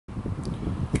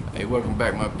welcome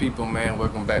back my people, man.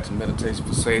 Welcome back to Meditation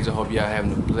for Sage. I hope y'all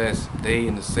having a blessed day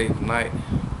and a safe night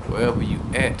wherever you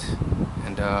at.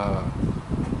 And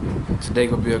today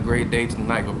gonna be a great day.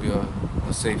 Tonight gonna be a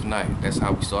safe night. That's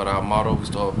how we start our motto. We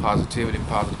start with positivity,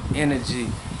 positive energy,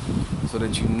 so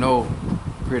that you know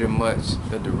pretty much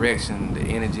the direction, the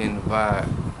energy and the vibe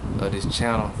of this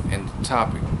channel and the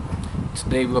topic.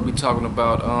 Today we're gonna be talking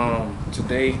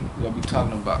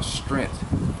about strength.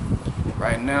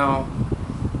 Right now,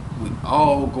 we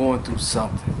all going through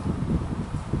something.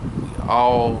 We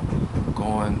all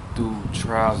going through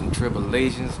trials and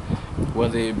tribulations,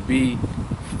 whether it be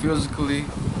physically,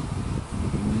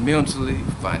 mentally,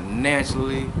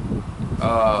 financially.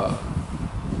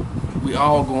 We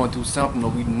all going through something, or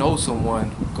we know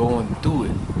someone going through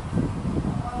it.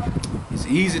 It's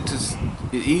easy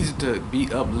to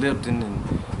be uplifting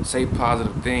and say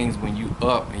positive things when you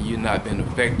up and you're not being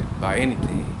affected by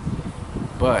anything.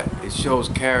 But it shows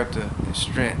character and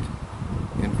strength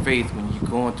and faith when you're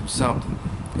going through something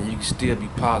and you can still be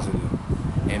positive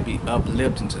and be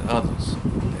uplifting to others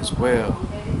as well.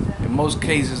 In most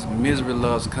cases, misery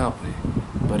loves company.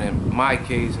 But in my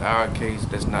case, our case,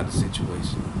 that's not the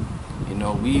situation. You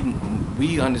know,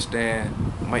 we understand,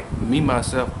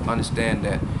 myself understand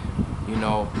that, you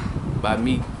know, by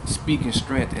me speaking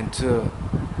strength into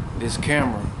this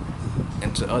camera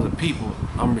and to other people,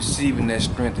 I'm receiving that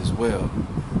strength as well.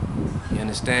 You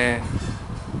understand?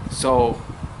 So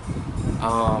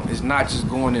it's not just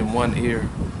going in one ear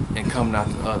and coming out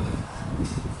the other.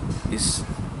 It's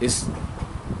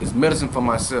medicine for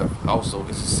myself also.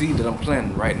 It's a seed that I'm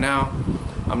planting right now.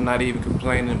 I'm not even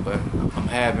complaining, but I'm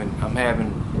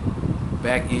having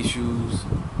back issues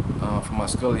from my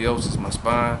scoliosis, my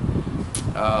spine.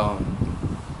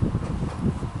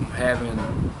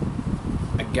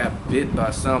 I got bit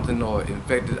by something or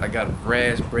infected. I got a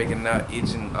rash breaking out,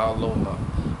 itching all over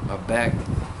my back,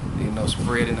 you know,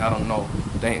 spreading. I don't know.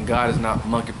 Thank God it's not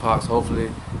monkeypox. Hopefully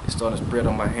it's starting to spread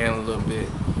on my hand a little bit.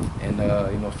 And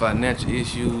you know, financial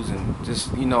issues and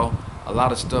just, you know, a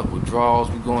lot of stuff, withdrawals.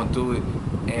 We're going through it,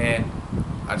 and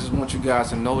I just want you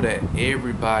guys to know that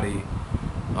everybody,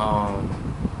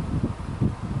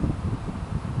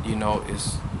 you know,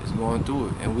 is going through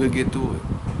it, and we'll get through it.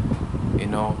 You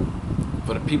know,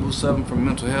 for the people suffering from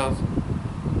mental health,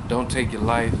 don't take your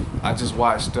life. I just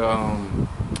watched, I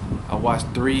watched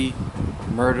 3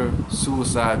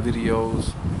 murder-suicide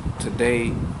videos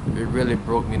today. It really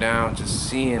broke me down just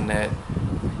seeing that.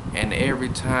 And every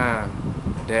time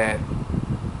that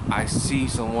I see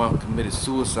someone committed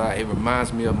suicide, it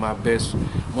reminds me of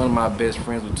one of my best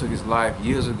friends who took his life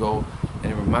years ago,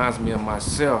 and it reminds me of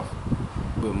myself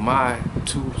with my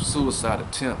 2 suicide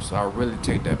attempts. So I really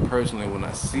take that personally when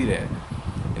I see that,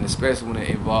 and especially when it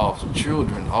involves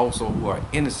children also who are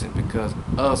innocent, because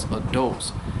us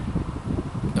adults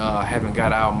haven't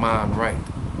got our mind right.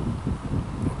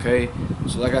 Okay,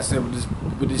 so like I said,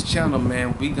 with this channel,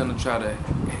 man, we gonna try to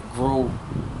grow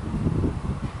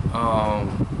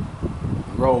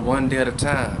one day at a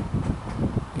time.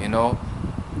 You know,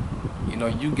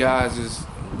 you guys'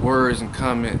 words and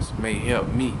comments may help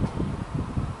me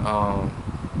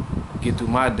get through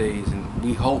my days, and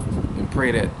we hope and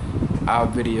pray that our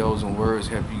videos and words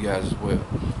help you guys as well.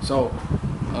 So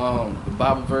the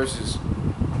Bible verses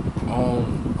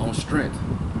on strength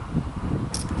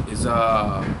is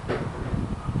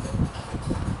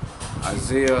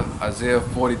Isaiah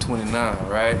 40:29,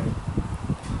 right?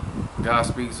 God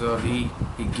speaks of he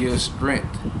gives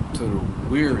strength to the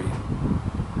weary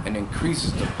and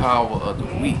increases the power of the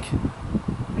weak.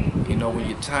 You know, when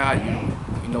you're tired,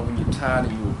 when you're tired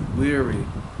and you're weary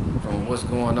from what's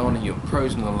going on in your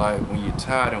personal life, when you're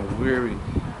tired and weary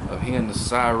of hearing the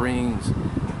sirens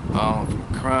from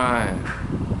crime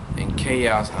and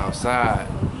chaos outside,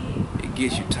 it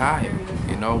gets you tired.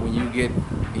 You know, when you get,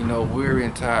 you know, weary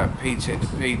and tired, paycheck to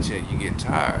paycheck, you get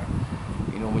tired.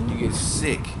 You know, when you get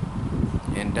sick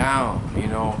and down, you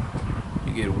know,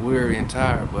 you get weary and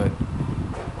tired. But,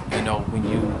 you know, when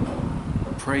you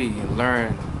pray and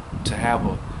learn to have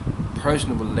a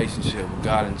personal relationship with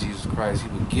God and Jesus Christ, He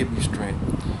will give you strength.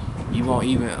 You won't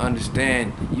even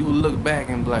understand. You will look back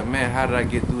and be like, man, how did I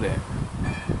get through that?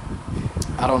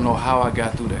 I don't know how I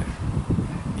got through that.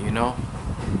 You know?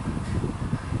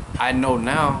 I know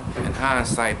now in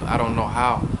hindsight, but I don't know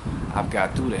how I've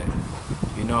got through that.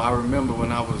 You know, I remember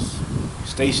when I was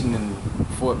stationed in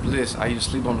Fort Bliss, I used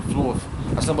to sleep on the floor.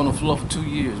 I slept on the floor for 2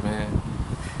 years, man.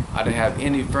 I didn't have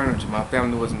any furniture. My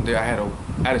family wasn't there. I had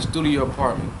a studio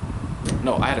apartment.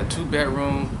 No, I had a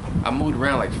 2-bedroom. I moved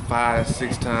around like 5,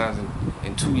 6 times.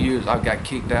 In 2 years, I got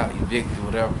kicked out, evicted,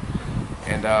 whatever.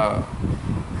 And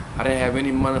I didn't have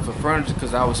any money for furniture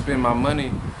because I would spend my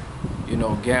money, you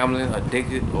know, gambling,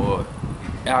 addicted, or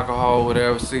alcohol,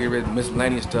 whatever, cigarettes,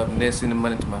 miscellaneous stuff, and then sending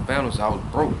money to my family, so I was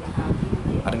broke.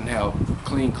 I didn't have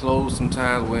clean clothes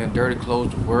sometimes, wearing dirty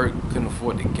clothes to work, couldn't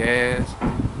afford the gas,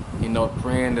 you know,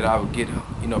 praying that I would get,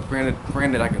 you know,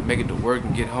 praying that I could make it to work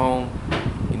and get home,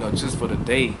 you know, just for the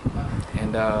day.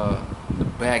 And the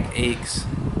back aches,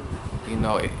 you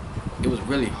know, it was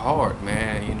really hard,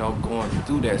 man, you know, going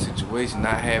through that situation,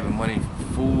 not having money for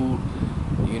food,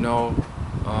 you know,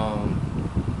 um,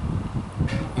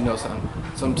 you know,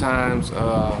 sometimes,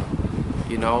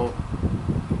 you know,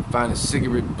 finding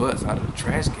cigarette butts out of the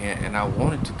trash can, and I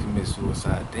wanted to commit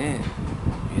suicide then,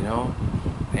 you know,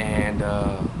 and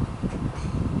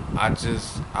I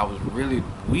was really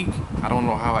weak. I don't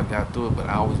know how I got through it, but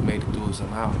I always made it through it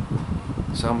somehow,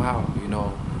 you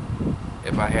know.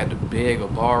 If I had to beg or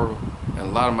borrow, and a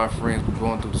lot of my friends were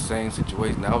going through the same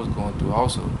situation I was going through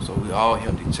also, so we all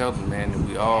helped each other, man, and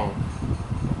we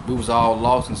was all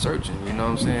lost and searching, you know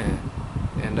what I'm saying?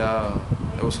 And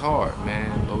it was hard,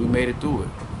 man, but we made it through it.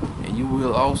 And you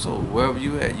will also, wherever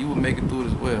you at, you will make it through it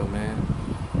as well, man.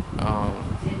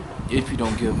 If you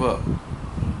don't give up.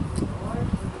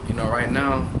 You know, right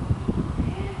now,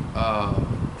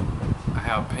 I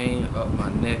have pain up my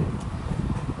neck,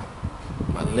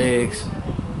 my legs,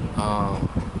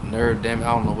 nerve damage,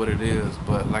 I don't know what it is,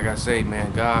 but like I say,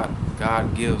 man,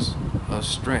 God gives us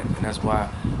strength, and that's why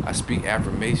I speak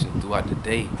affirmation throughout the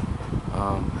day.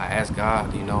 I ask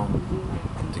God, you know,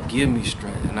 to give me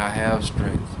strength, and I have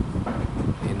strength.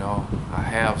 You know, I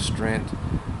have strength.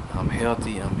 I'm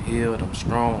healthy. I'm healed. I'm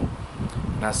strong.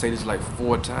 And I say this like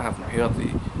 4 times: I'm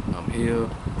healthy. I'm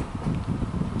healed.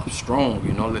 I'm strong.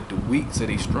 You know, let the weak say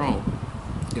they strong,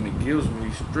 and it gives me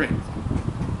strength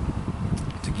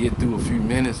to get through a few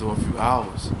minutes or a few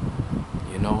hours.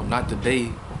 You know, not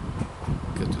today,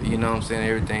 because you know what I'm saying.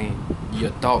 Everything,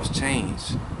 your thoughts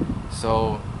change.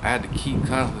 So I had to keep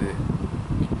constantly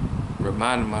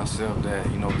reminding myself that,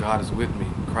 you know, God is with me,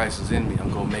 Christ is in me,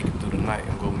 I'm going to make it through the night,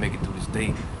 I'm going to make it through this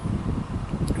day.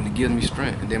 And it gives me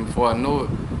strength. And then before I know it,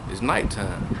 it's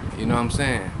nighttime, you know what I'm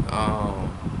saying?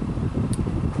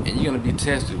 And you're going to be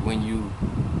tested when you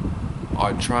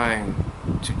are trying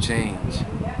to change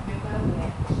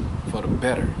for the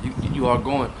better. You are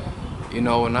going, you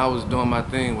know, when I was doing my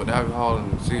thing with alcohol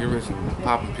and cigarettes and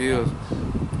popping pills,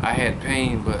 I had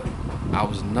pain, but I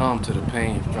was numb to the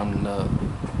pain from the,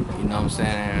 you know what I'm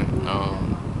saying,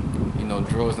 you know,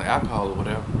 drugs and alcohol or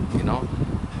whatever, you know.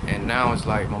 And now it's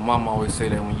like my mom always say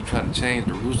that when you try to change,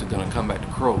 the rooster gonna come back to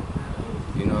crow.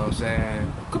 You know what I'm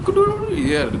saying?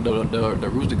 Yeah, the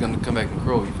rooster gonna come back and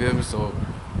crow. You feel me? So,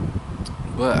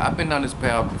 but I've been down this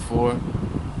path before,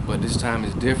 but this time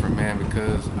is different, man,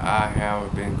 because I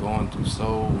have been going through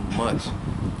so much,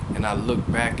 and I look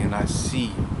back and I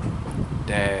see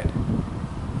that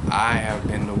I have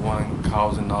been the one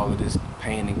causing all of this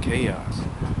pain and chaos.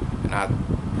 And I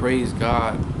praise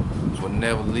God for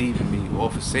never leaving me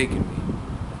or forsaking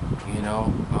me, you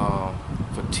know,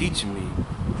 for teaching me.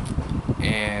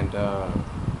 And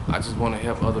I just want to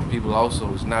help other people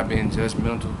also. It's not being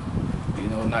judgmental, you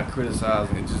know, not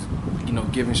criticizing, it's just, you know,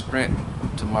 giving strength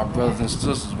to my brothers and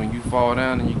sisters. When you fall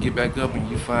down and you get back up and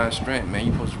you find strength, man,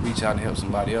 you're supposed to reach out and help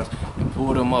somebody else and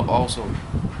pull them up also.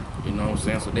 You know what I'm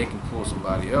saying? So they can pull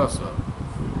somebody else up.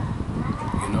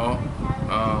 You know?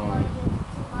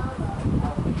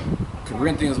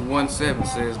 Corinthians 1:7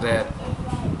 says that,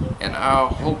 and our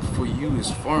hope for you is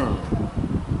firm,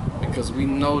 because we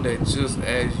know that just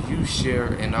as you share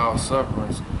in our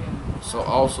sufferings, so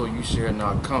also you share in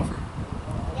our comfort.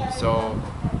 So,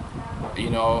 you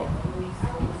know,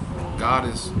 God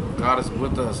is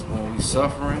with us when we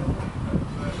suffering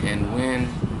and when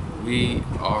we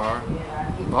are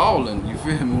balling. You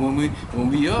feel me? When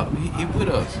we up, he with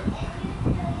us.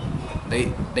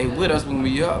 They with us when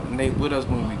we up, and they with us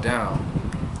when we down.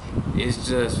 It's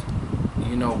just,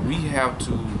 you know, we have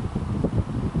to.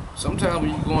 Sometimes when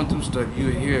you're going through stuff, you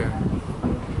hear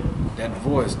that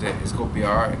voice that it's gonna be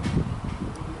all right,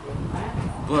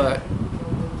 but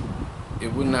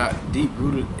if we're not deep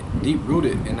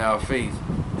rooted in our faith,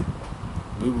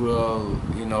 we will,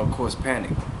 you know, of course,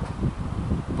 panic.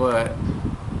 But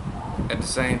at the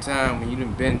same time, when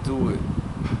you've been through it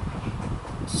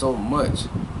so much,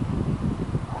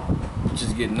 you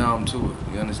just get numb to it.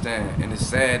 You understand? And it's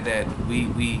sad that we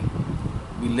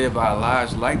live our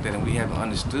lives like that and we haven't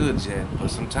understood yet. But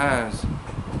sometimes,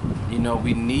 you know,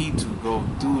 we need to go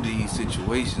through these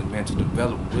situations, man, to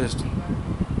develop wisdom.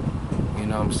 You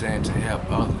know what I'm saying? To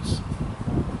help others.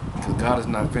 Because God is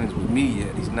not finished with me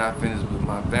yet. He's not finished with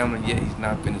my family yet. He's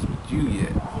not finished with you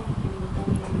yet.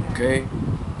 Okay?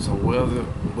 So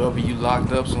whether you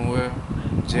locked up somewhere,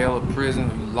 jail or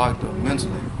prison, or you locked up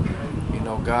mentally, you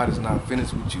know, God is not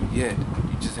finished with you yet.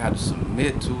 You just have to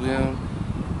submit to Him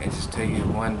and just take it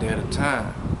one day at a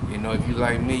time. You know, if you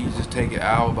like me, you just take it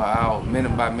hour by hour,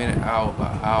 minute by minute, hour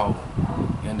by hour.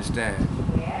 You understand?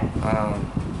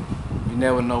 You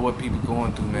never know what people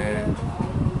going through, man.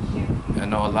 I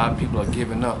know a lot of people are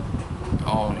giving up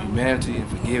on humanity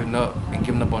and giving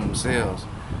up on themselves.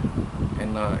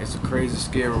 And it's a crazy,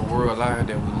 scary world out here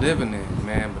that we're living in,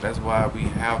 man. But that's why we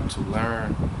have to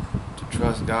learn to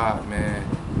trust God, man,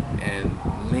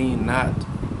 and lean not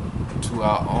to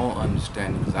our own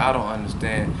understanding. Because I don't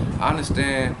understand. I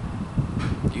understand,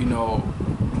 you know,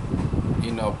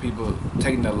 people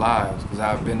taking their lives, because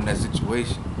I've been in that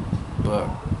situation. But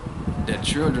their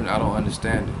children, I don't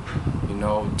understand it. You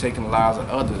know, taking the lives of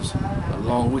others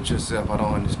along with yourself, I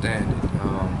don't understand it.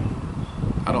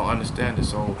 I don't understand it.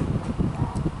 So,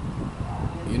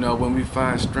 you know, when we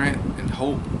find strength and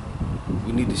hope,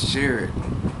 we need to share it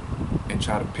and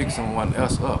try to pick someone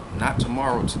else up. Not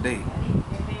tomorrow, today.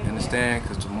 Understand?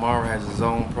 Because tomorrow has its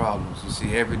own problems. You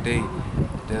see, every day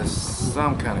there's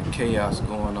some kind of chaos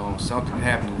going on, something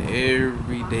happening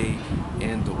every day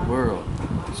in the world.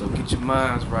 So get your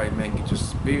minds right, man. Get your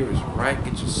spirits right.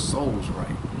 Get your souls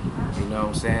right. You know what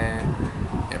I'm saying?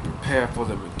 And prepare for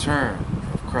the return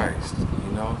of Christ.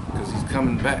 You know, because He's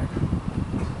coming back.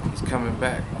 He's coming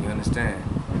back. You understand?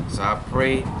 So I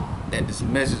pray that this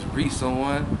message reach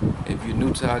someone. If you're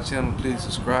new to our channel, please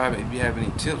subscribe. If you have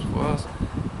any tips for us,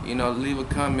 you know, leave a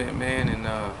comment, man, and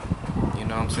you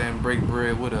know what I'm saying, break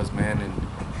bread with us, man. And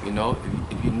you know,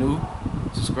 if you're new,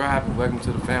 subscribe and welcome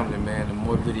to the family, man. And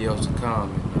more videos to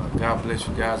come. And God bless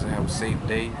you guys and have a safe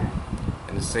day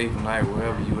and a safe night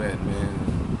wherever you at,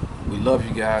 man. We love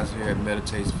you guys here at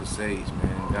Meditations for Sage,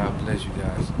 man. God bless you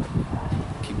guys.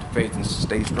 Keep the faith and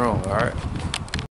stay strong, all right?